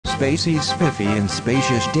Spacey, Spiffy and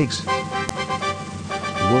Spacious Digs.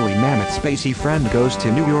 Woolly Mammoth Spacey friend goes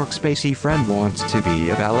to New York. Spacey friend wants to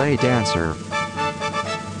be a ballet dancer.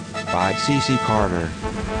 By C.C. Carter.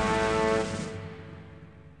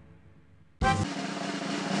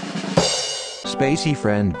 Spacey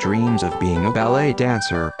friend dreams of being a ballet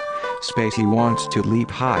dancer. Spacey wants to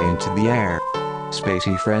leap high into the air.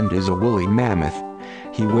 Spacey friend is a woolly mammoth.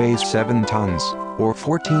 He weighs 7 tons, or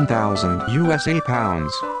 14,000 USA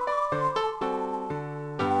pounds.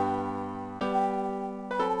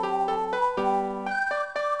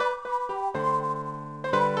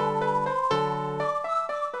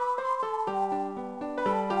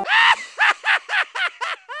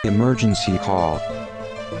 Emergency call.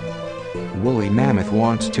 Woolly Mammoth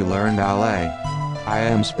wants to learn ballet. I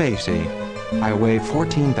am Spacey. I weigh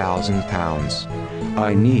 14,000 pounds.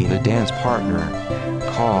 I need a dance partner.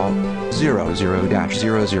 Call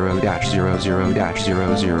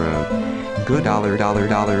 00-00-00-00. Good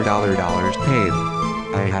dollars paid.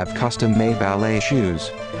 I have custom-made ballet shoes.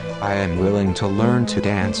 I am willing to learn to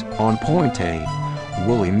dance on point A.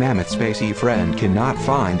 Woolly Mammoth Spacey friend cannot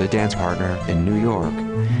find a dance partner in New York.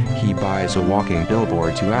 He buys a walking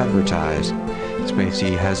billboard to advertise.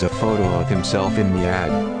 Spacey has a photo of himself in the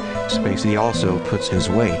ad. Spacey also puts his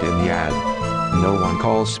weight in the ad. No one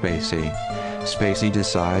calls Spacey. Spacey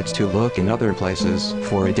decides to look in other places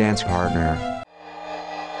for a dance partner.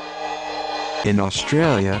 In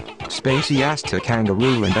Australia, Spacey asked a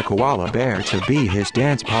kangaroo and a koala bear to be his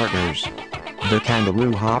dance partners. The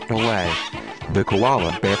kangaroo hopped away. The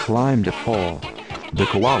koala bear climbed a pole. The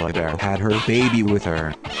koala bear had her baby with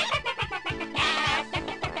her.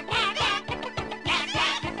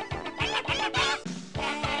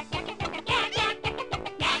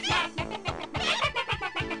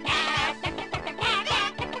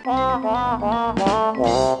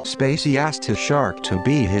 Spacey asked his shark to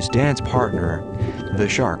be his dance partner. The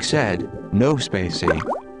shark said, "No, Spacey.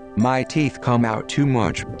 My teeth come out too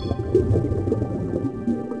much."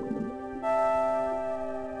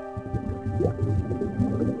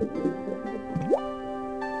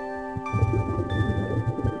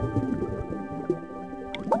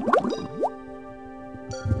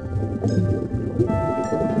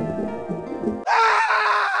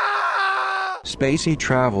 Spacey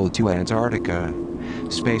traveled to Antarctica.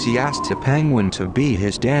 Spacey asked a penguin to be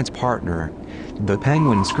his dance partner. The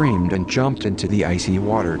penguin screamed and jumped into the icy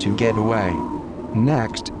water to get away.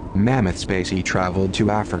 Next, Mammoth Spacey traveled to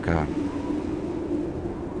Africa.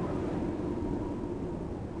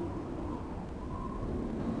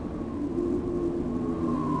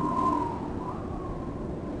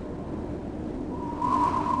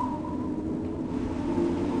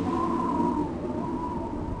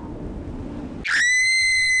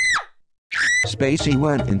 Spacey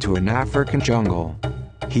went into an African jungle.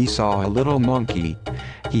 He saw a little monkey.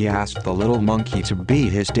 He asked the little monkey to be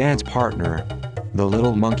his dance partner. The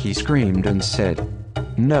little monkey screamed and said,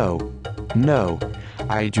 "No, no,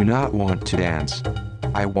 I do not want to dance.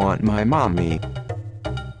 I want my mommy.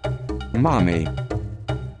 Mommy.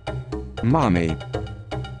 Mommy.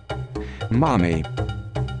 Mommy.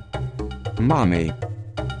 Mommy.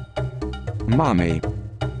 Mommy."